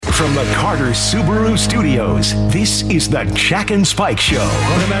From the Carter Subaru Studios, this is the Jack and Spike Show.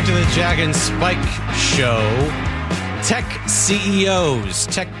 Welcome back to the Jack and Spike Show. Tech CEOs,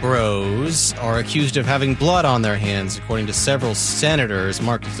 tech bros, are accused of having blood on their hands, according to several senators.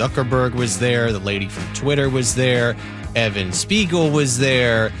 Mark Zuckerberg was there. The lady from Twitter was there. Evan Spiegel was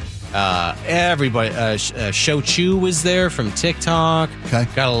there. Everybody. Shou Chew was there from TikTok. Okay.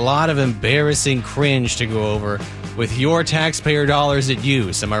 Got a lot of embarrassing cringe to go over with your taxpayer dollars at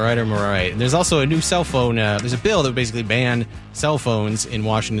use. Am I right or am I right? And there's also a new cell phone. There's a bill that would basically ban cell phones in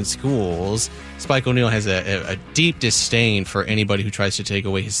Washington schools. Spike O'Neill has a deep disdain for anybody who tries to take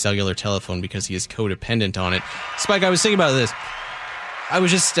away his cellular telephone because he is codependent on it. Spike, I was thinking about this. I was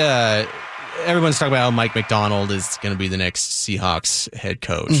just... everyone's talking about how Mike Macdonald is going to be the next Seahawks head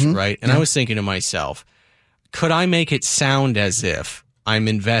coach, right? And I was thinking to myself, could I make it sound as if I'm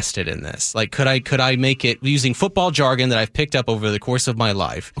invested in this? Like, could I make it using football jargon that I've picked up over the course of my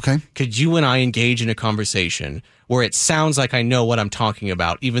life? Okay. Could you and I engage in a conversation where it sounds like I know what I'm talking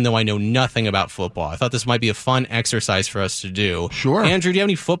about, even though I know nothing about football? I thought this might be a fun exercise for us to do. Sure. Andrew, do you have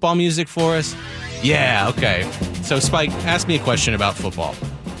any football music for us? Yeah, okay. So, Spike, ask me a question about football.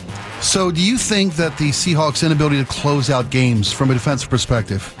 So do you think that the Seahawks' inability to close out games from a defensive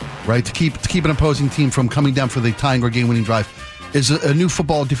perspective, right, to keep an opposing team from coming down for the tying or game-winning drive, is a new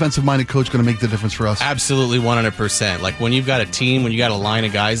football defensive-minded coach going to make the difference for us? Absolutely, 100%. Like, when you've got a team, when you got a line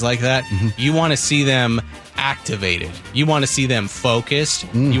of guys like that, you want to see them activated. You want to see them focused.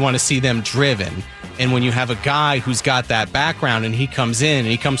 You want to see them driven. And when you have a guy who's got that background and he comes in and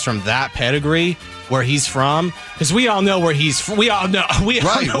he comes from that pedigree where he's from, because we all know where we all know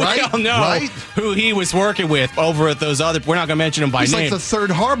who he was working with over at those other. We're not going to mention him by He's name. He's like the third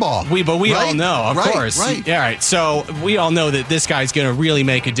Harbaugh. But we all know, of course. Right. Yeah, right. So we all know that this guy's going to really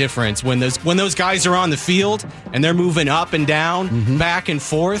make a difference when those guys are on the field and they're moving up and down, back and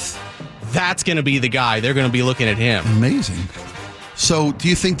forth. That's going to be the guy. They're going to be looking at him. Amazing. So do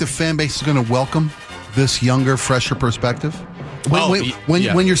you think the fan base is going to welcome this younger, fresher perspective?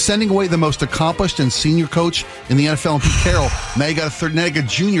 When you're sending away the most accomplished and senior coach in the NFL, and Pete Carroll, now you got a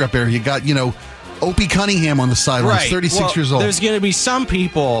junior up there. You got, Opie Cunningham on the sidelines, 36 years old. There's going to be some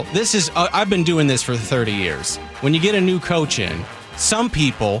people. I've been doing this for 30 years. When you get a new coach in, some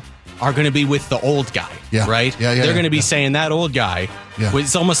people are going to be with the old guy, right? They're going to be saying that old guy. Yeah.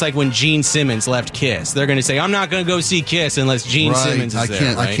 It's almost like when Gene Simmons left Kiss. They're going to say, I'm not going to go see Kiss unless Gene Simmons is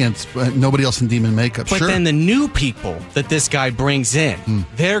there. I can't. Nobody else in Demon makeup. But then the new people that this guy brings in,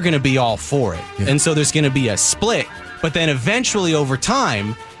 they're going to be all for it. Yeah. And so there's going to be a split. But then eventually over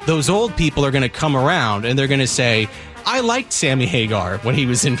time, those old people are going to come around and they're going to say, I liked Sammy Hagar when he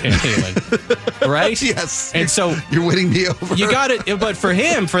was in Van Halen, right? Yes. And so you're winning me over. You got it. But for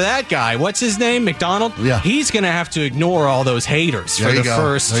that guy, what's his name? McDonald? Yeah. He's going to have to ignore all those haters for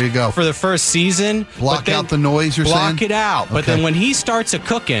the first season. Block out the noise, you're saying? Block it out. Okay. But then when he starts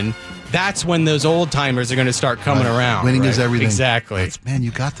cooking, that's when those old timers are going to start coming around. Winning is everything. Exactly. Man, you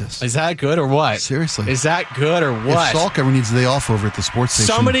got this. Is that good or what? Seriously. Is that good or what? If Salk ever needs a day off over at the sports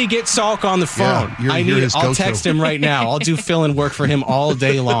station. Somebody get Salk on the phone. I'll text him right now. I'll do fill-in work for him all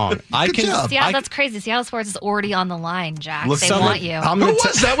day long. Good job. Seattle, that's crazy. Seattle Sports is already on the line, Jack. They want you. Who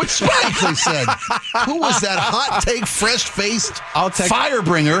was that? What Spike said? Who was that hot take, fresh-faced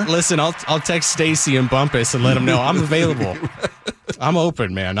firebringer? Listen, I'll text Stacy and Bumpus and let them know I'm available. I'm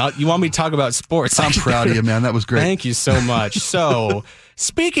open, man. You want me to talk about sports? I'm proud of you, man. That was great. Thank you so much. So,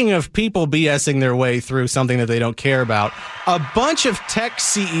 speaking of people BSing their way through something that they don't care about, a bunch of tech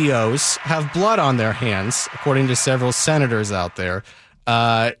CEOs have blood on their hands, according to several senators out there.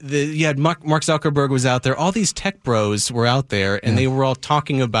 You had Mark Zuckerberg was out there. All these tech bros were out there, and they were all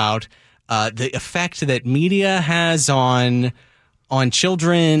talking about the effect that media has on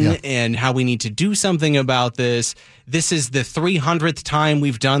children and how we need to do something about this. This is the 300th time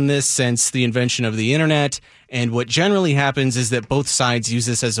we've done this since the invention of the internet. And what generally happens is that both sides use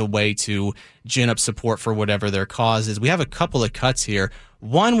this as a way to gin up support for whatever their cause is. We have a couple of cuts here.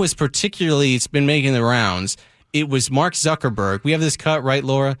 One was it's been making the rounds. It was Mark Zuckerberg. We have this cut, right,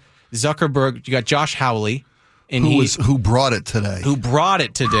 Laura? Zuckerberg, you got Josh Hawley. And who brought it today? Who brought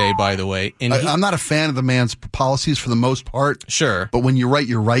it today, by the way. And I'm not a fan of the man's policies for the most part. Sure. But when you're right,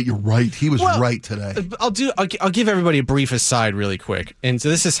 you're right. You're right. He was right today. I'll give everybody a brief aside really quick. And so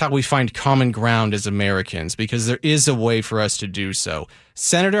this is how we find common ground as Americans, because there is a way for us to do so.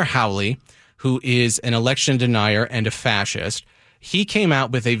 Senator Hawley, who is an election denier and a fascist, he came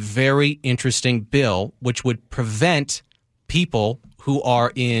out with a very interesting bill which would prevent people who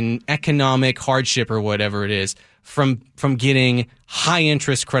are in economic hardship or whatever it is from getting high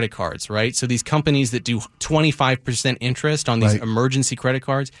interest credit cards, right? So these companies that do 25% interest on these emergency credit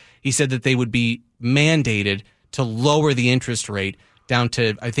cards, he said that they would be mandated to lower the interest rate down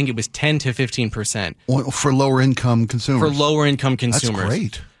to, I think it was 10 to 15%. For lower income consumers. For lower income consumers. That's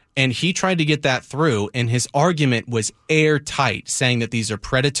great. And he tried to get that through, and his argument was airtight, saying that these are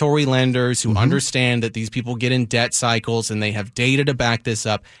predatory lenders who understand that these people get in debt cycles and they have data to back this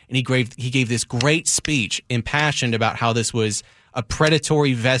up. And he gave this great speech, impassioned about how this was a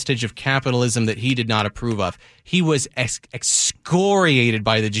predatory vestige of capitalism that he did not approve of. He was excoriated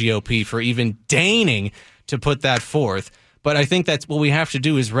by the GOP for even deigning to put that forth. But I think that's what we have to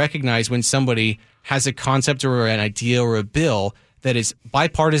do, is recognize when somebody has a concept or an idea or a bill that is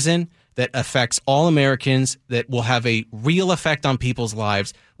bipartisan, that affects all Americans, that will have a real effect on people's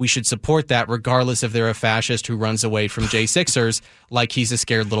lives. We should support that regardless if they're a fascist who runs away from J6ers like he's a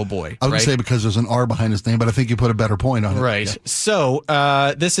scared little boy. I was going to say because there's an R behind his name, but I think you put a better point on it. Right. Yeah. So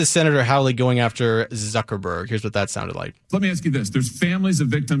this is Senator Hawley going after Zuckerberg. Here's what that sounded like. Let me ask you this. There's families of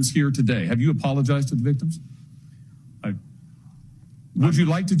victims here today. Have you apologized to the victims? Would you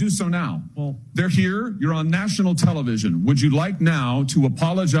like to do so now? Well, they're here. You're on national television. Would you like now to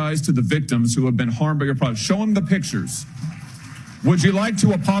apologize to the victims who have been harmed by your product? Show them the pictures. Would you like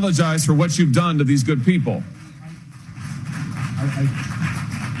to apologize for what you've done to these good people? I'm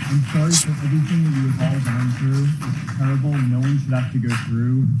sorry for everything that you have all gone through. It's terrible. No one should have to go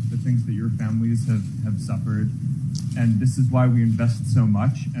through the things that your families have suffered. And this is why we invest so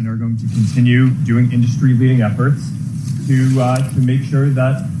much and are going to continue doing industry-leading efforts to make sure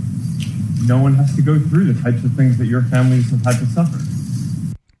that no one has to go through the types of things that your families have had to suffer.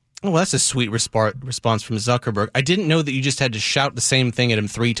 Oh, well, that's a sweet response from Zuckerberg. I didn't know that you just had to shout the same thing at him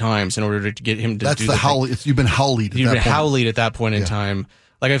 3 times in order to get him to do the howl. You've been howlied. You've been howlied at that point in time.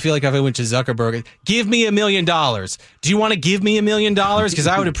 Like, I feel like if I went to Zuckerberg, give me $1 million. Do you want to give me $1 million? Because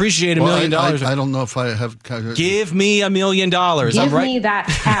I would appreciate $1 million. I don't know if I have. Give me $1 million. Give me that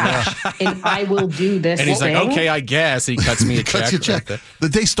cash, and I will do this. And he's like, okay, I guess. He cuts me a check. The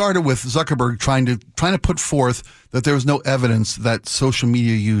day started with Zuckerberg trying to put forth that there was no evidence that social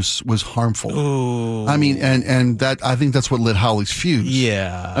media use was harmful. Ooh. I mean, and that, I think that's what lit Howley's fuse.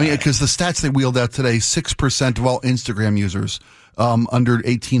 Yeah. I mean, because the stats they wheeled out today, 6% of all Instagram users under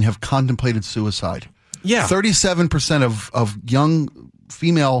 18 have contemplated suicide. Yeah. 37% of young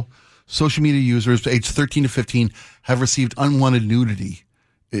female social media users aged 13 to 15 have received unwanted nudity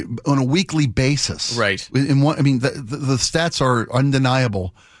on a weekly basis. Right. The stats are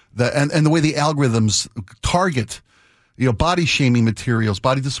undeniable. And the way the algorithms target, body shaming materials,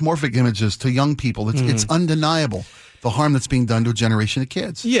 body dysmorphic images to young people, it's undeniable. The harm that's being done to a generation of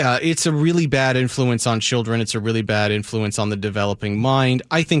kids. Yeah, it's a really bad influence on children. It's a really bad influence on the developing mind.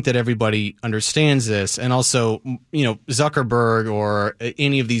 I think that everybody understands this. And also, Zuckerberg or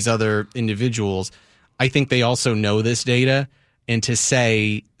any of these other individuals, I think they also know this data. And to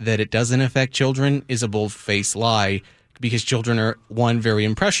say that it doesn't affect children is a bold-faced lie, because children are, 1, very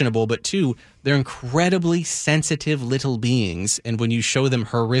impressionable, but 2, they're incredibly sensitive little beings. And when you show them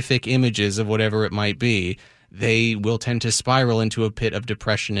horrific images of whatever it might be, they will tend to spiral into a pit of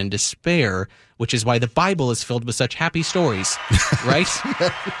depression and despair, which is why the Bible is filled with such happy stories, right?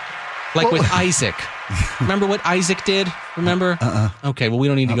 Like with Isaac. Remember what Isaac did? Remember? Okay, well, we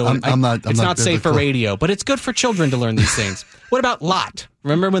don't need to go. It's not safe for radio, but it's good for children to learn these things. What about Lot?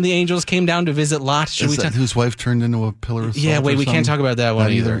 Remember when the angels came down to visit Lot? Whose wife turned into a pillar of salt? Yeah, wait, we can't talk about that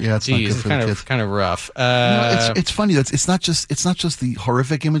one either. Yeah, it's not good for the kids. Kind of rough. It's funny. It's not just the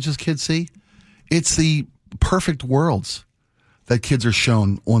horrific images kids see. It's the perfect worlds that kids are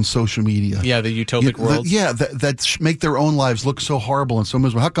shown on social media. Yeah, the utopic worlds. That make their own lives look so horrible and so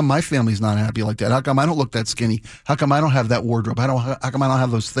miserable. How come my family's not happy like that? How come I don't look that skinny? How come I don't have that wardrobe? How come I don't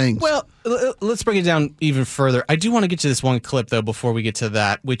have those things? Well, let's break it down even further. I do want to get to this one clip, though, before we get to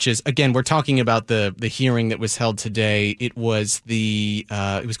that, which is, again, we're talking about the hearing that was held today. It was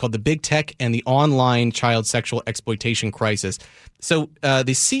it was called the Big Tech and the Online Child Sexual Exploitation Crisis. So the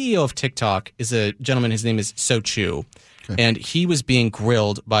CEO of TikTok is a gentleman. His name is So Chu. Okay. And he was being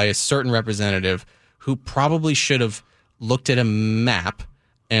grilled by a certain representative who probably should have looked at a map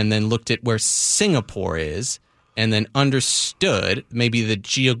and then looked at where Singapore is and then understood maybe the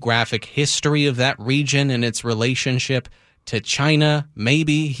geographic history of that region and its relationship to China.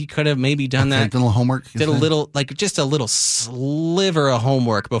 Maybe he could have done that. Did a little homework? Just a little sliver of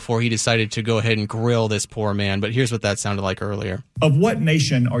homework before he decided to go ahead and grill this poor man. But here's what that sounded like earlier. Of what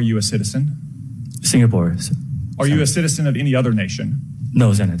nation are you a citizen? Singapore. Are you a citizen of any other nation?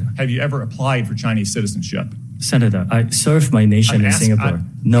 No, Senator. Have you ever applied for Chinese citizenship? Senator, I served my nation in Singapore.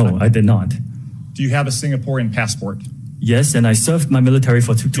 No, I did not. Do you have a Singaporean passport? Yes, and I served my military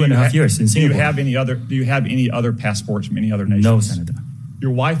for two and a half years in Singapore. Do you have any other passports from any other nations? No, Senator.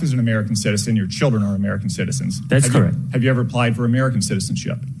 Your wife is an American citizen. Your children are American citizens. That's correct. Have you ever applied for American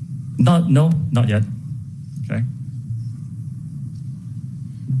citizenship? No, not yet. Okay.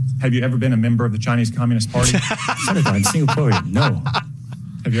 Have you ever been a member of the Chinese Communist Party? Senator, I'm Singaporean. No.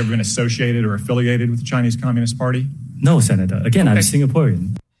 Have you ever been associated or affiliated with the Chinese Communist Party? No, Senator. Again, I'm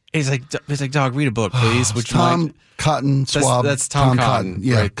Singaporean. He's like, dog, read a book, please. Which Tom Cotton Swab. That's Tom Cotton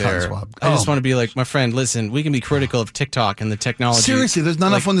right there. Swab. I just want to be like, my friend, listen, we can be critical of TikTok and the technology. Seriously, there's not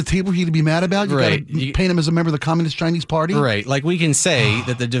enough on the table for you to be mad about? You right. You paint him as a member of the Communist Chinese Party? Right. Like, we can say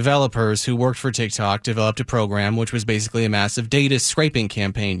that the developers who worked for TikTok developed a program which was basically a massive data scraping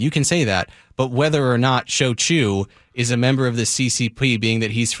campaign. You can say that. But whether or not Shou Chew is a member of the CCP, being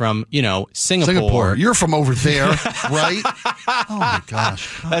that he's from, Singapore. You're from over there, right? Oh, my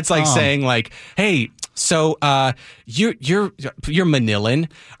gosh. That's like saying, like, hey, so you're Manilan.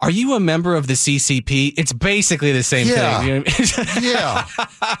 Are you a member of the CCP? It's basically the same thing. You know what I mean? Yeah.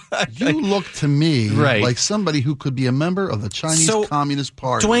 You look to me like somebody who could be a member of the Chinese Communist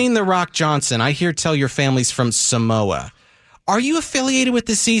Party. Dwayne "The Rock" Johnson, I hear tell your family's from Samoa. Are you affiliated with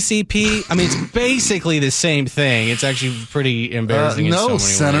the CCP? I mean, it's basically the same thing. It's actually pretty embarrassing. No, in so many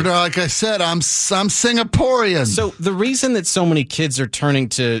Senator. ways. Like I said, I'm Singaporean. So the reason that so many kids are turning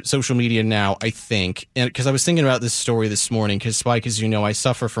to social media now, I think, and because I was thinking about this story this morning, because Spike, as you know, I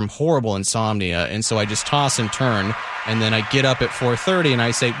suffer from horrible insomnia, and so I just toss and turn, and then I get up at 4:30, and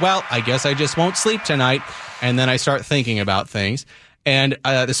I say, well, I guess I just won't sleep tonight, and then I start thinking about things. And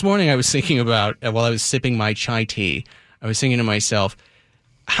this morning I was thinking about, while I was sipping my chai tea, I was thinking to myself,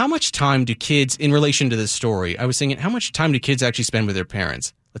 how much time do kids, in relation to this story, I was thinking, how much time do kids actually spend with their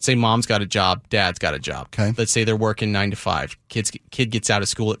parents? Let's say mom's got a job, dad's got a job. Okay. Let's say they're working 9 to 5. Kid gets out of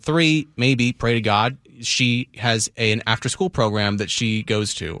school at 3, maybe, pray to God, she has an after-school program that she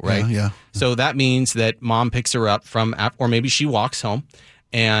goes to, right? Yeah. So that means that mom picks her up from, or maybe she walks home.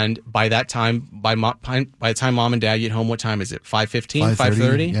 And by that time, by the time mom and dad get home, what time is it? 5:15,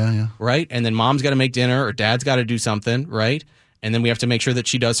 5:30? Yeah. Right? And then mom's got to make dinner or dad's got to do something, right? And then we have to make sure that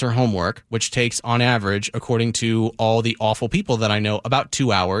she does her homework, which takes, on average, according to all the awful people that I know, about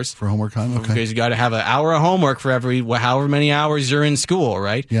 2 hours. For homework time? Okay. Because you got to have an hour of homework for however many hours you're in school,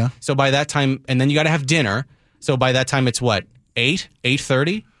 right? Yeah. So by that time, and then you got to have dinner. So by that time, it's what?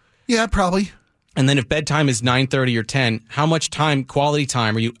 8:30? Yeah, probably. And then if bedtime is 9:30 or 10, how much time, quality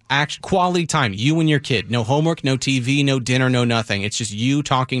time, quality time, you and your kid? No homework, no TV, no dinner, no nothing. It's just you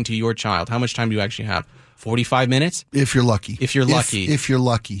talking to your child. How much time do you actually have? 45 minutes? If you're lucky. If you're lucky. If you're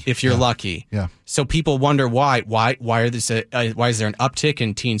lucky. If you're lucky. Yeah. So people wonder why is there an uptick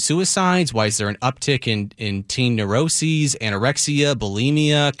in teen suicides? Why is there an uptick in teen neuroses, anorexia,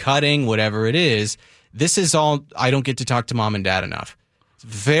 bulimia, cutting, whatever it is? This is all, I don't get to talk to mom and dad enough.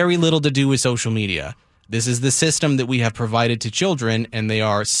 Very little to do with social media. This is the system that we have provided to children, and they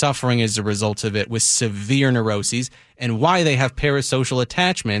are suffering as a result of it with severe neuroses, and why they have parasocial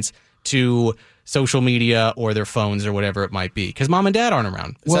attachments to social media or their phones or whatever it might be, because mom and dad aren't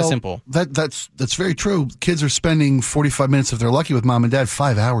around. It's that simple. That's very true. Kids are spending 45 minutes, if they're lucky, with mom and dad,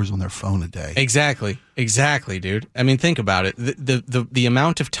 5 hours on their phone a day. Exactly, dude. I mean, think about it. The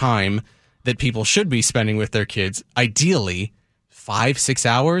amount of time that people should be spending with their kids, ideally 5-6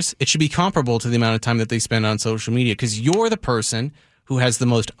 hours, it should be comparable to the amount of time that they spend on social media, because you're the person who has the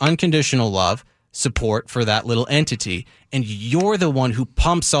most unconditional love, support for that little entity, and you're the one who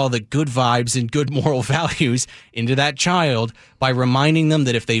pumps all the good vibes and good moral values into that child by reminding them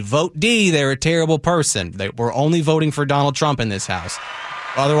that if they vote D, they're a terrible person. We're only voting for Donald Trump in this house.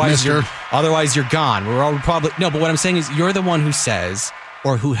 Otherwise you're gone. We're all probably no. But what I'm saying is, you're the one who says,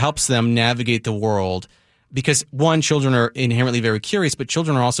 or who helps them navigate the world. Because, one, children are inherently very curious, but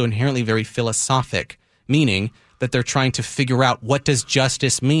children are also inherently very philosophic, meaning that they're trying to figure out, what does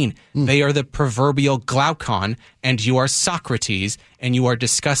justice mean? They are the proverbial Glaucon, and you are Socrates, and you are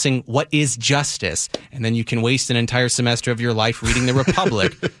discussing what is justice. And then you can waste an entire semester of your life reading the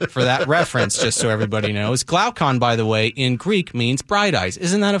Republic for that reference, just so everybody knows. Glaucon, by the way, in Greek means bright eyes.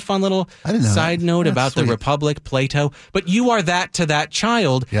 Isn't that a fun little side note about the Republic, Plato? But you are that to that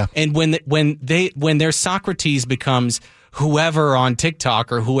child. Yeah. And when their Socrates becomes whoever on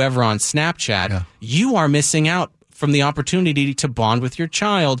TikTok or whoever on Snapchat, you are missing out from the opportunity to bond with your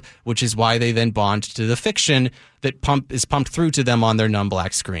child, which is why they then bond to the fiction that is pumped through to them on their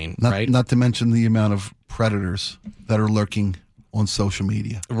non-black screen, right? Not to mention the amount of predators that are lurking on social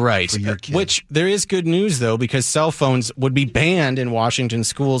media. Right. For your kid. Which there is good news, though, because cell phones would be banned in Washington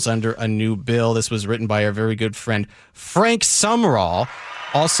schools under a new bill. This was written by our very good friend Frank Sumrall.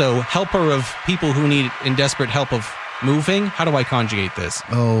 Also, helper of people who need in desperate help of moving. How do I conjugate this?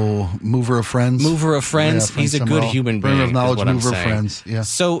 Oh, mover of friends. Mover of friends. Yeah, He's a good human being. Bringer of knowledge, is what mover I'm of saying. friends. Yeah.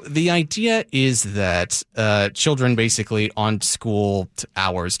 So the idea is that children basically on school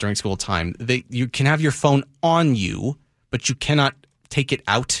hours, during school time, you can have your phone on you, but you cannot take it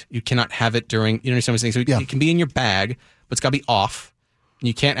out. You cannot have it during, you understand what I'm saying? So it can be in your bag, but it's got to be off.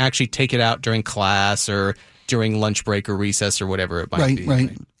 You can't actually take it out during class or during lunch break or recess or whatever it might be.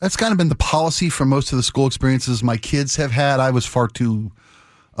 Right. That's kind of been the policy for most of the school experiences my kids have had. I was far too.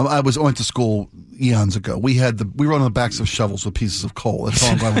 I went to school eons ago. We rode on the backs of shovels with pieces of coal. That's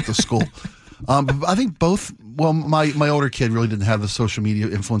how I went to school. But I think both. Well, my older kid really didn't have the social media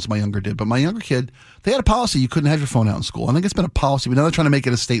influence my younger did. But my younger kid, they had a policy you couldn't have your phone out in school. I think it's been a policy, but now they're trying to make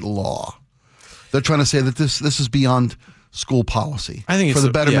it a state law. They're trying to say that this is beyond school policy. I think for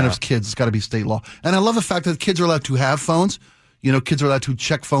the betterment of kids, it's got to be state law. And I love the fact that kids are allowed to have phones. Kids are allowed to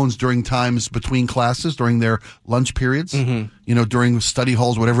check phones during times between classes, during their lunch periods, during study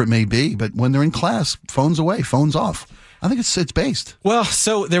halls, whatever it may be. But when they're in class, phones away, phones off. I think it's based. Well,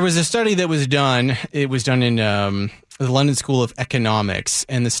 so there was a study that was done. It was done in the London School of Economics,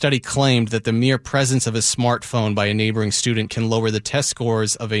 and the study claimed that the mere presence of a smartphone by a neighboring student can lower the test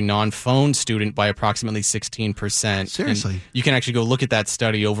scores of a non-phone student by approximately 16%. Seriously? And you can actually go look at that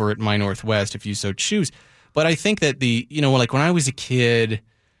study over at My Northwest if you so choose. But I think that like when I was a kid,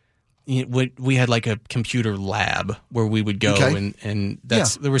 we had like a computer lab where we would go and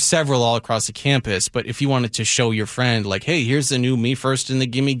there were several all across the campus. But if you wanted to show your friend like, hey, here's the new Me First and the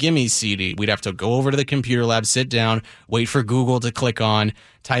Gimme Gimme CD, we'd have to go over to the computer lab, sit down, wait for Google to click on,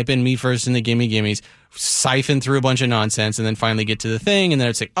 type in Me First and the Gimme Gimmes, siphon through a bunch of nonsense, and then finally get to the thing. And then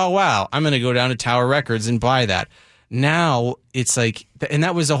it's like, oh, wow, I'm going to go down to Tower Records and buy that. Now it's like, and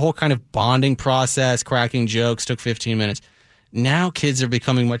that was a whole kind of bonding process, cracking jokes, took 15 minutes. Now kids are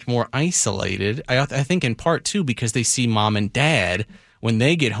becoming much more isolated. I think in part, too, because they see mom and dad, when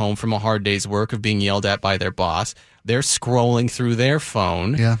they get home from a hard day's work of being yelled at by their boss, they're scrolling through their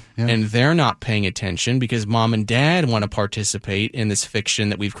phone and they're not paying attention because mom and dad want to participate in this fiction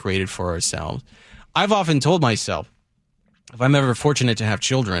that we've created for ourselves. I've often told myself, if I'm ever fortunate to have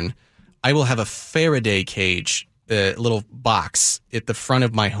children, I will have a Faraday cage, a little box at the front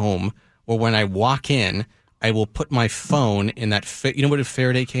of my home where when I walk in, I will put my phone in that. You know what a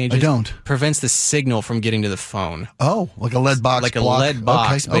Faraday cage is? I don't. Prevents the signal from getting to the phone. Oh, like a lead box. Like block. A lead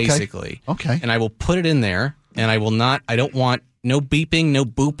box, basically. Okay. And I will put it in there, and I don't want no beeping, no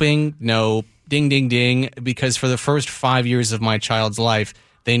booping, no ding, ding, ding, because for the first 5 years of my child's life,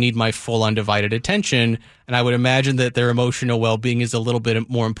 they need my full undivided attention. And I would imagine that their emotional well-being is a little bit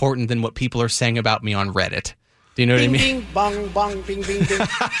more important than what people are saying about me on Reddit. Do you know what I mean? Bing, bong, bong, bing, bing, bing.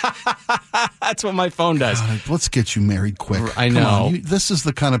 That's what my phone does. God, let's get you married quick. I know. Come on. This is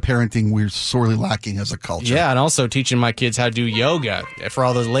the kind of parenting we're sorely lacking as a culture. Yeah, and also teaching my kids how to do yoga. For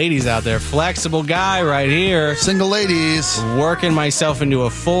all those ladies out there, flexible guy right here. Single ladies. Working myself into a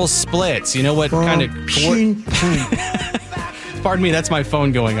full splits. You know what kind of... Pardon me, that's my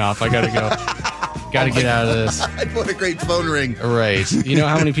phone going off. I gotta go. Got to get out of this. What a great phone ring! Right. You know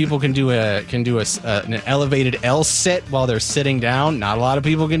how many people can do an elevated L sit while they're sitting down? Not a lot of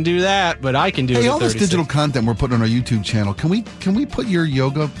people can do that, but I can do it. Hey, all this digital content we're putting on our YouTube channel. Can we put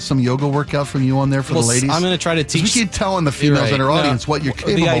some yoga workout from you on there for the ladies? I'm going to try to teach. We keep telling the females in our audience what you're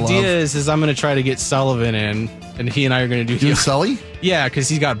capable of. The idea is I'm going to try to get Sullivan in, and he and I are going to do yoga. Sully? Yeah, because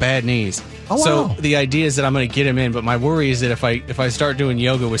he's got bad knees. Oh, wow. So the idea is that I'm going to get him in, but my worry is that if I start doing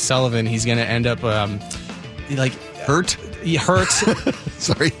yoga with Sullivan, he's going to end up hurt. He hurts.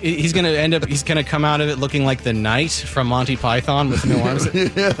 Sorry. He's going to come out of it looking like the knight from Monty Python with no arms. Hey,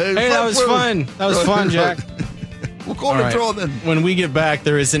 that was fun. That was fun, Jack. We'll go on and throw then. When we get back,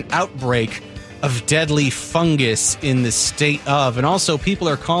 there is an outbreak of deadly fungus in the state of, and also people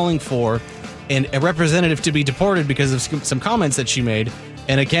are calling for a representative to be deported because of some comments that she made.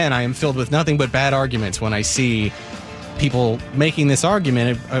 And again, I am filled with nothing but bad arguments when I see people making this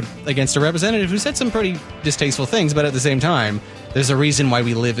argument against a representative who said some pretty distasteful things, but at the same time, there's a reason why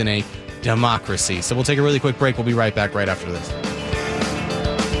we live in a democracy. So we'll take a really quick break. We'll be right back right after this.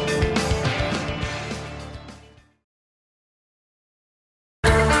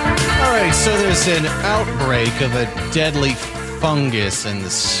 All right, so there's an outbreak of a deadly fungus in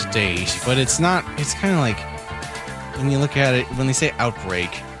the state, but it's kind of like, when you look at it, when they say outbreak,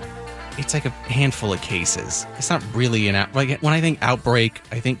 it's like a handful of cases. It's not really an outbreak. Like, when I think outbreak,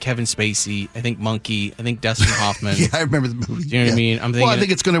 I think Kevin Spacey, I think Monkey, I think Dustin Hoffman. Yeah, I remember the movie. Do you know what I mean? I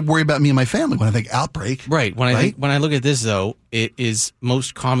think it's going to worry about me and my family when I think outbreak. Right. When I look at this, though, it is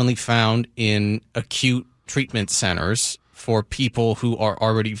most commonly found in acute treatment centers for people who are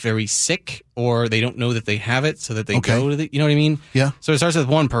already very sick or they don't know that they have it, so that they go to the, you know what I mean? Yeah. So it starts with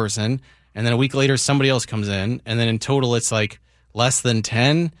one person, and then a week later somebody else comes in, and then in total it's like less than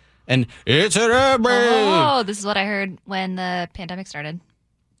 10, and it's an outbreak. Oh, this is what I heard when the pandemic started.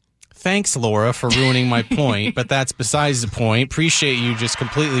 Thanks, Laura, for ruining my point, but that's besides the point. Appreciate you just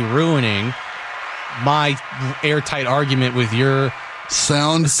completely ruining my airtight argument with your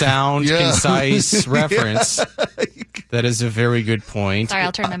sound concise reference. That is a very good point. Sorry,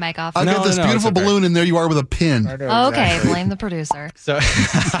 I'll turn my mic off. I've got this beautiful balloon in there. You are with a pin. Okay, blame the producer. So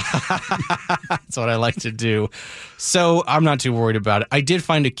that's what I like to do. So I'm not too worried about it. I did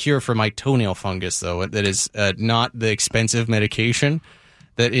find a cure for my toenail fungus, though. That is not the expensive medication.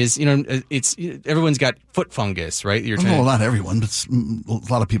 That is, it's everyone's got foot fungus, right? Well, not everyone, but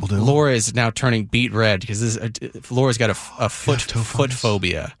a lot of people do. Laura is now turning beet red because Laura's got a foot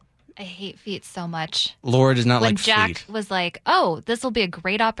phobia. I hate feet so much. Laura does not when like feet. When Jack was like, "Oh, this will be a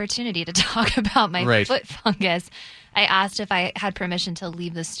great opportunity to talk about my foot fungus," I asked if I had permission to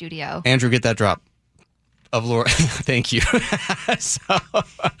leave the studio. Andrew, get that drop of Laura. Thank you. So,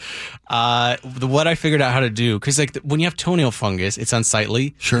 what I figured out how to do, because when you have toenail fungus, it's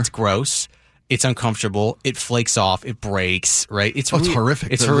unsightly. Sure. It's gross. It's uncomfortable. It flakes off. It breaks. Right. It's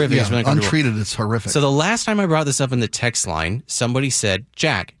horrific. It's horrific. Yeah, it's really untreated. It's horrific. So the last time I brought this up in the text line, somebody said,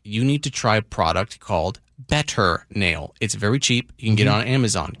 "Jack, you need to try a product called Better Nail. It's very cheap. You can get it on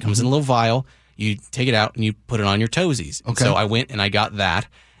Amazon. It comes in a little vial. You take it out and you put it on your toesies." Okay. So I went and I got that,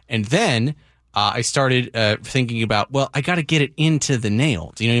 and then I started thinking about, well, I got to get it into the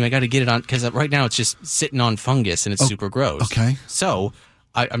nail. You know what I mean? I got to get it on, because right now it's just sitting on fungus and it's super gross. Okay. So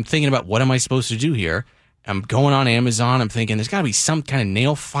I'm thinking about, what am I supposed to do here? I'm going on Amazon. I'm thinking there's got to be some kind of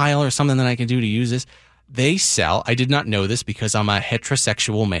nail file or something that I can do to use this. They sell, I did not know this because I'm a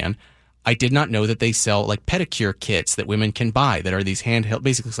heterosexual man. I did not know that they sell like pedicure kits that women can buy that are these handheld,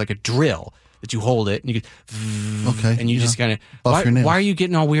 basically it's like a drill that you hold it and you and you just kind of why are you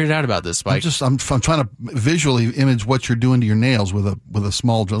getting all weirded out about this, Spike? I'm trying to visually image what you're doing to your nails with a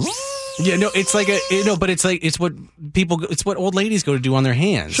small drill. Yeah, no, it's like but it's what old ladies go to do on their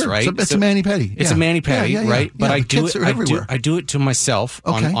hands, sure, right? It's a mani-pedi. It's a mani-pedi, right? But I do it to myself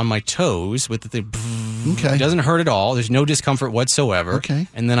on my toes with the It doesn't hurt at all. There's no discomfort whatsoever. Okay.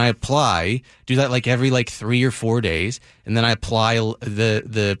 And then I do that like every 3 or 4 days, and then I apply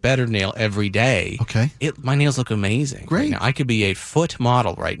the Better Nail every day. Okay. My nails look amazing. Great. Right now. I could be a foot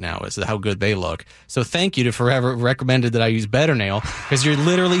model right now as to how good they look. So thank you to Forever recommended that I use Better Nail, because you're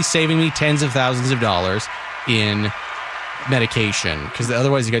literally saving me tens of thousands of dollars in medication, because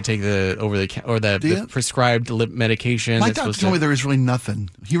otherwise you got to take the prescribed medication. My doctor told me there is really nothing.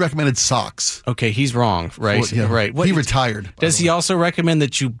 He recommended socks. Okay, he's wrong, right? Right. He retired. Does he also recommend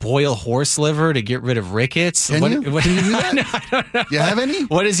that you boil horse liver to get rid of rickets? Can you do that? No, I don't know. You have any?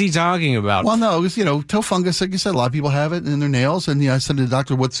 What is he talking about? Well, no, it was, toe fungus. Like you said, a lot of people have it in their nails. And I said to the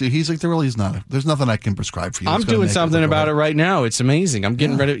doctor, he's like, there really is not. There's nothing I can prescribe for you. I'm doing something about it right now. It's amazing. I'm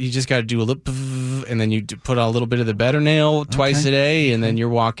getting rid of. You just got to do a little, and then you put on a little bit of the Better Nail twice a day, and then you're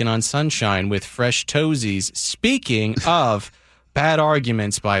walking on sunshine with fresh toesies. Speaking of bad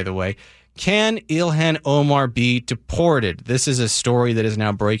arguments, by the way, can Ilhan Omar be deported? This is a story that is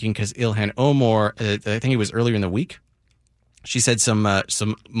now breaking because Ilhan Omar, I think it was earlier in the week, she said some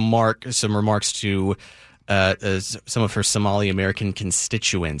remarks to some of her Somali American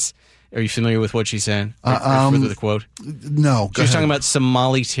constituents. Are you familiar with what she said? The quote? No. She was talking about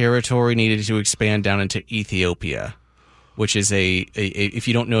Somali territory needed to expand down into Ethiopia, which is if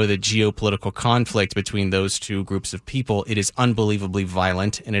you don't know the geopolitical conflict between those two groups of people, it is unbelievably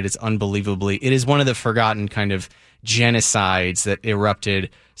violent, and it is one of the forgotten kind of genocides that erupted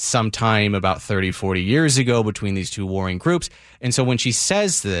sometime about 30, 40 years ago between these two warring groups. And so when she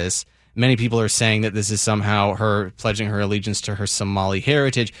says this, many people are saying that this is somehow her pledging her allegiance to her Somali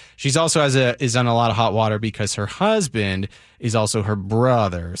heritage. She's also is on a lot of hot water because her husband is also her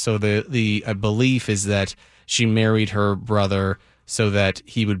brother. So the belief is that she married her brother so that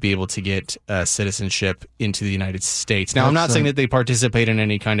he would be able to get citizenship into the United States. Now, I'm not saying that they participate in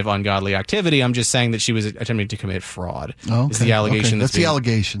any kind of ungodly activity. I'm just saying that she was attempting to commit fraud. Oh, okay. Is the allegation that's the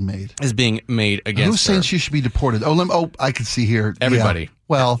allegation made. Is being made against Who's saying her. she should be deported? I can see here. Everybody. Yeah.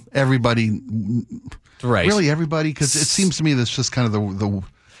 Well, everybody. Right. Really, everybody? Because it seems to me that's just kind of the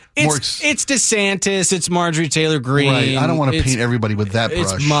It's DeSantis. It's Marjorie Taylor Greene. Right. I don't want to paint everybody with that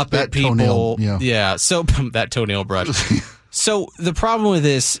brush. It's Muppet that people. Toenail, yeah. So that toenail brush. So the problem with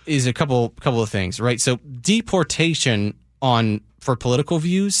this is a couple of things, right? So deportation for political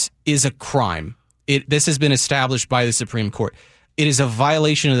views is a crime. This has been established by the Supreme Court. it is a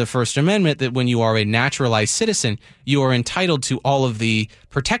violation of the First Amendment that when you are a naturalized citizen, you are entitled to all of the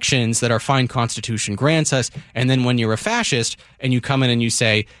protections that our fine Constitution grants us. And then when you're a fascist and you come in and you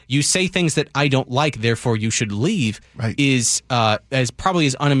say things that I don't like, therefore you should leave, is as probably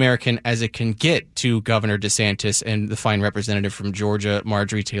as un-American as it can get to Governor DeSantis and the fine representative from Georgia,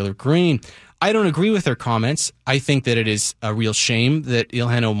 Marjorie Taylor Greene. I don't agree with her comments. I think that it is a real shame that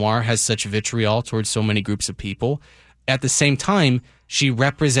Ilhan Omar has such vitriol towards so many groups of people. At the same time, she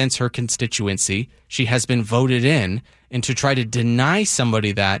represents her constituency. She has been voted in, and to try to deny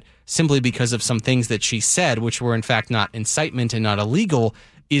somebody that simply because of some things that she said, which were in fact not incitement and not illegal,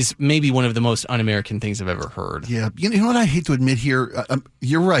 is maybe one of the most un-American things I've ever heard. Yeah. You know what I hate to admit here?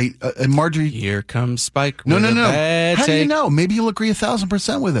 You're right. Marjorie. Here comes Spike. No. Bad How take. do you know? Maybe you'll agree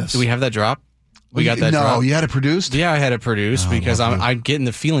 1,000% with this. Do we have that drop? We got that drop. No, you had it produced? Yeah, I had it produced because I'm getting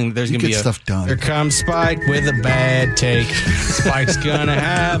the feeling that there's going to be stuff done. Here comes Spike with a bad take. Spike's going to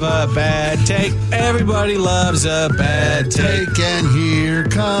have a bad take. Everybody loves a bad take. And here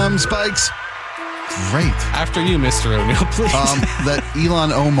comes Spike's. Great. After you, Mr. O'Neill, please. That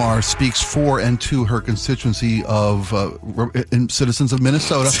Ilhan Omar speaks for and to her constituency of citizens of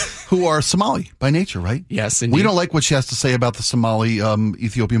Minnesota who are Somali by nature, right? Yes, indeed. We don't like what she has to say about the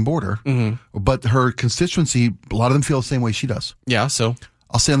Somali-Ethiopian border, but her constituency, a lot of them feel the same way she does. Yeah, so?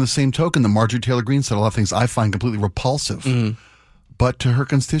 I'll say on the same token that Marjorie Taylor Greene said a lot of things I find completely repulsive, but to her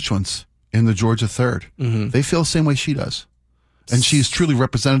constituents in the Georgia 3rd, they feel the same way she does. And she's truly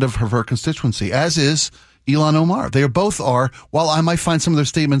representative of her constituency, as is Ilhan Omar. They both are, while I might find some of their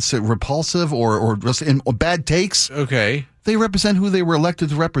statements repulsive or bad takes, they represent who they were elected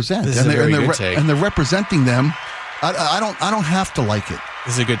to represent. This is a very good take. And they're representing them. I don't have to like it.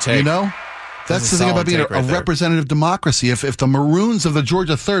 This is a good take. You know? That's the thing about being a representative democracy. If the Maroons of the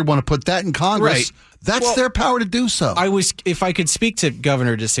Georgia 3rd want to put that in Congress, that's their power to do so. If I could speak to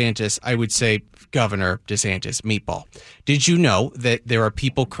Governor DeSantis, I would say, Governor DeSantis, meatball. Did you know that there are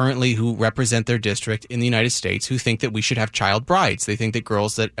people currently who represent their district in the United States who think that we should have child brides? They think that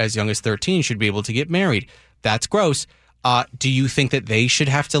girls that as young as 13 should be able to get married. That's gross. Do you think that they should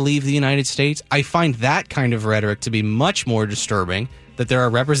have to leave the United States? I find that kind of rhetoric to be much more disturbing, that there are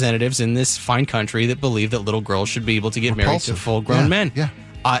representatives in this fine country that believe that little girls should be able to get married to full-grown men. Yeah.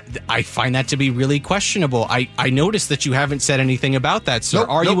 I find that to be really questionable. I noticed that you haven't said anything about that, sir.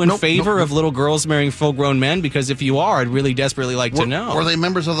 Are you in favor of little girls marrying full-grown men? Because if you are, I'd really desperately like to know. Were they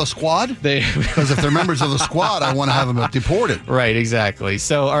members of the squad? Because if they're members of the squad, I want to have them deported. Right, exactly.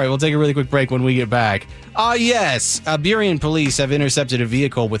 So, all right, we'll take a really quick break when we get back. Yes, Burien police have intercepted a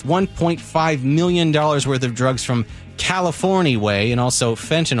vehicle with $1.5 million worth of drugs from California way and also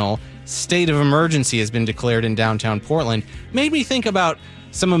fentanyl. State of emergency has been declared in downtown Portland. Made me think about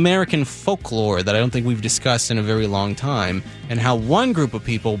some American folklore that I don't think we've discussed in a very long time, and how one group of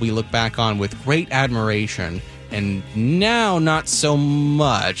people we look back on with great admiration, and now not so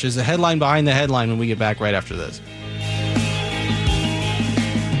much. There's a headline behind the headline when we get back right after this.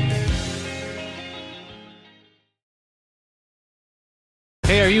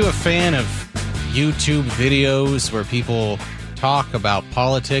 Hey, are you a fan of YouTube videos where people talk about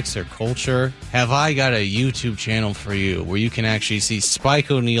politics or culture? Have I got a YouTube channel for you where you can actually see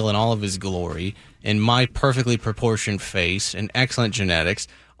Spike O'Neill in all of his glory and my perfectly proportioned face and excellent genetics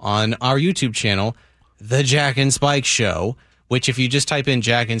on our YouTube channel, The Jack and Spike Show, which if you just type in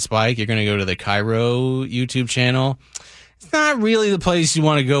Jack and Spike, you're going to go to the Cairo YouTube channel. It's not really the place you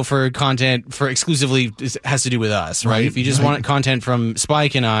want to go for content for exclusively has to do with us, right? If you just want content from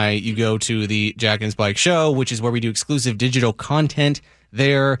Spike and I, you go to the Jack and Spike Show, which is where we do exclusive digital content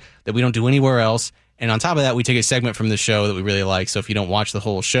there that we don't do anywhere else. And on top of that, we take a segment from the show that we really like. So if you don't watch the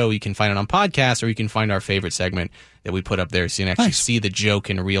whole show, you can find it on podcast, or you can find our favorite segment that we put up there so you can actually see the joke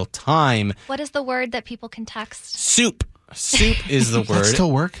in real time. What is the word that people can text? Soup. Soup is the word. That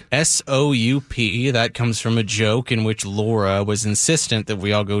still work? S-O-U-P. That comes from a joke in which Laura was insistent that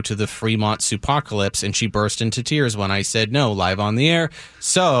we all go to the Fremont Soupocalypse, and she burst into tears when I said no, live on the air.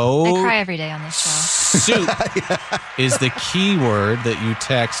 So I cry every day on this show. Soup is the key word that you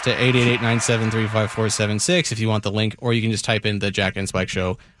text to 888-973-5476 if you want the link, or you can just type in the Jack and Spike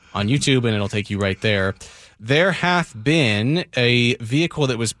Show on YouTube, and it'll take you right there. There hath been a vehicle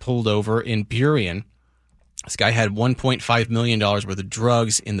that was pulled over in Burien. This guy had $1.5 million worth of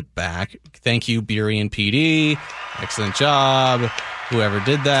drugs in the back. Thank you, Burien PD. Excellent job. Whoever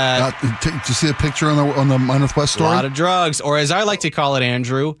did that. Did you see the picture on the Northwest story? A lot of drugs, or as I like to call it,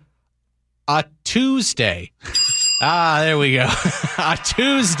 Andrew, a Tuesday. There we go. A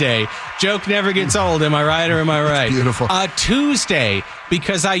Tuesday. Joke never gets old. Am I right or am I right? Beautiful. A Tuesday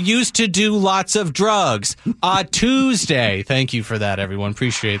because I used to do lots of drugs. Tuesday. Thank you for that, everyone.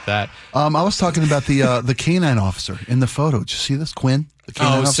 Appreciate that. I was talking about the canine officer in the photo. Did you see this, Quinn?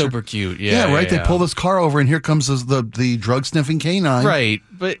 Super cute. Yeah, right. They pull this car over, and here comes the drug sniffing canine. Right,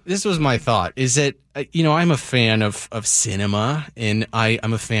 but this was my thought: is that I'm a fan of cinema, and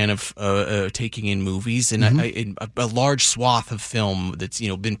I'm a fan of taking in movies, and in a large swath of film that's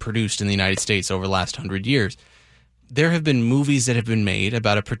been produced in the United States over the last 100 years. There have been movies that have been made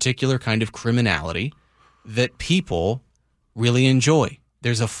about a particular kind of criminality that people really enjoy.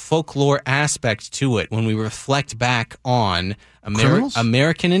 There's a folklore aspect to it when we reflect back on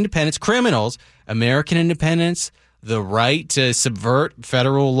American independence, criminals, American independence, the right to subvert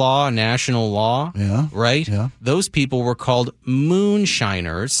federal law, national law, right? Yeah. Those people were called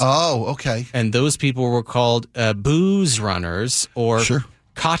moonshiners. Oh, okay. And those people were called booze runners or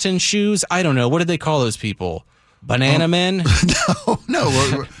cotton shoes. I don't know. What did they call those people? Banana men? No.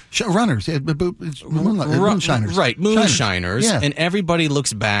 Runners. Yeah, moonshiners. Right, moonshiners. Yeah. And everybody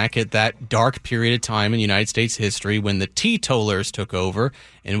looks back at that dark period of time in United States history when the teetotalers took over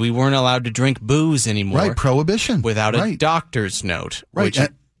and we weren't allowed to drink booze anymore. Right, prohibition. Without a doctor's note. Right.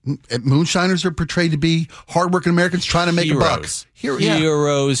 Moonshiners are portrayed to be hardworking Americans trying to make a buck.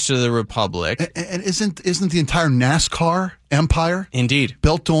 Heroes to the Republic. And isn't the entire NASCAR empire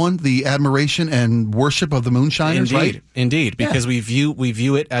built on the admiration and worship of the moonshiners? Right? Indeed, because we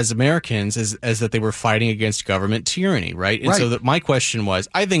view it as Americans as that they were fighting against government tyranny, right? And so my question was,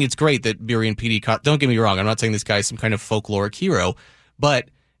 I think it's great that Burien P.D. Don't get me wrong, I'm not saying this guy's some kind of folkloric hero, but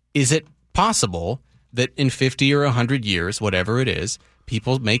is it possible that in 50 or 100 years, whatever it is,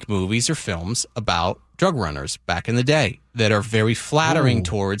 people make movies or films about drug runners back in the day that are very flattering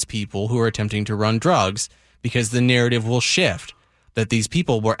towards people who are attempting to run drugs, because the narrative will shift that these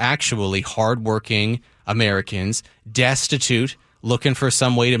people were actually hardworking Americans, destitute, looking for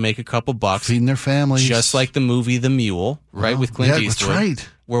some way to make a couple bucks. Feeding their families. Just like the movie The Mule, right, with Clint Eastwood. That's right.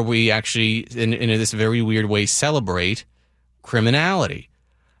 Where we actually, in this very weird way, celebrate criminality.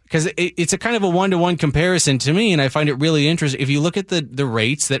 Because it's a kind of a one-to-one comparison to me, and I find it really interesting. If you look at the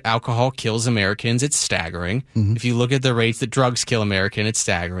rates that alcohol kills Americans, it's staggering. If you look at the rates that drugs kill Americans, it's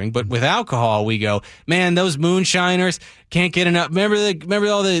staggering. But with alcohol, we go, man, those moonshiners can't get enough. Remember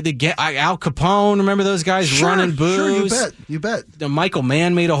all the Al Capone? Remember those guys running booze? Sure, you bet. Michael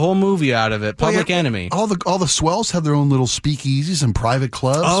Mann made a whole movie out of it. Public Enemy. All the swells have their own little speakeasies and private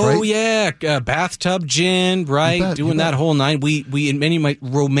clubs. Oh yeah, bathtub gin, right? Doing that whole nine. We in many might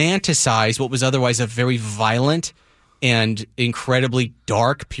romanticize what was otherwise a very violent and incredibly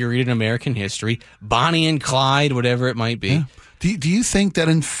dark period in American history. Bonnie and Clyde, whatever it might be. Yeah. Do you think that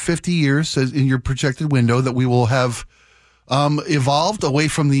in 50 years, in your projected window, that we will have evolved away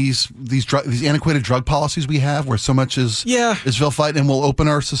from these antiquated drug policies we have, where so much is vilified, and we'll open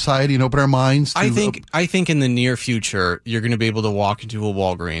our society and open our minds to, I think in the near future you're going to be able to walk into a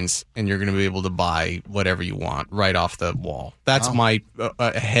Walgreens and you're going to be able to buy whatever you want right off the wall. That's my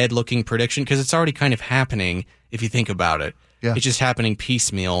ahead-looking prediction, because it's already kind of happening if you think about it. Yeah. It's just happening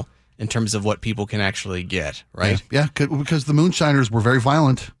piecemeal in terms of what people can actually get, right? Yeah, because the moonshiners were very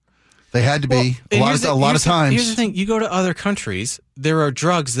violent. They had to be a lot of times. Here's the thing: you go to other countries, there are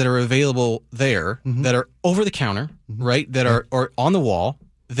drugs that are available there that are over the counter, right? That are on the wall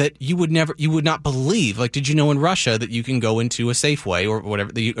that you would not believe. Like, did you know in Russia that you can go into a Safeway or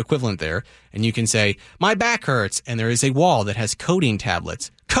whatever the equivalent there, and you can say, "My back hurts," and there is a wall that has codeine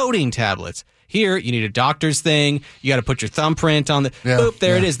tablets. Here, you need a doctor's thing. You got to put your thumbprint on the. Boop,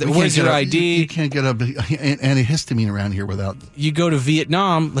 there it is. Where's your ID? You can't get an antihistamine around here without. You go to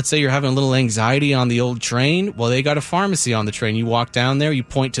Vietnam. Let's say you're having a little anxiety on the old train. Well, they got a pharmacy on the train. You walk down there. You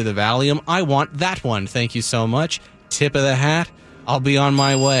point to the Valium. I want that one. Thank you so much. Tip of the hat. I'll be on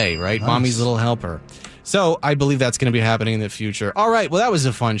my way. Right, nice. Mommy's little helper. So I believe that's going to be happening in the future. All right. Well, that was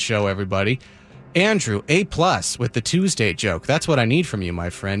a fun show, everybody. Andrew, A+ with the Tuesday joke. That's what I need from you, my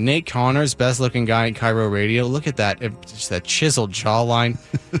friend. Nate Connors, best-looking guy in Cairo Radio. Look at that, just that chiseled jawline.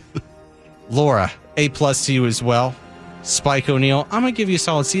 Laura, A+ to you as well. Spike O'Neill, I'm going to give you a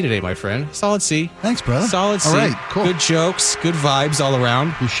solid C today, my friend. Solid C. Thanks, brother. Solid C. All right, cool. Good jokes, good vibes all around.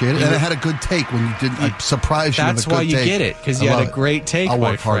 Appreciate it. And I had a good take when you did. I surprised you with a good take. That's why you get it, because you had a great take, my friend.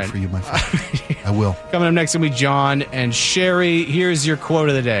 I'll work hard for you, my friend. I will. Coming up next will be John and Sherry. Here's your quote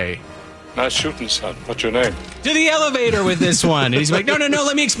of the day. Nice shooting, son. What's your name? To the elevator with this one. And he's like, no,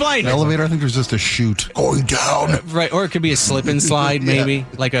 let me explain. Elevator, I think there's just a chute going down. Right, or it could be a slip and slide, maybe,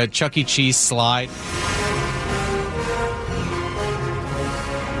 like a Chuck E. Cheese slide.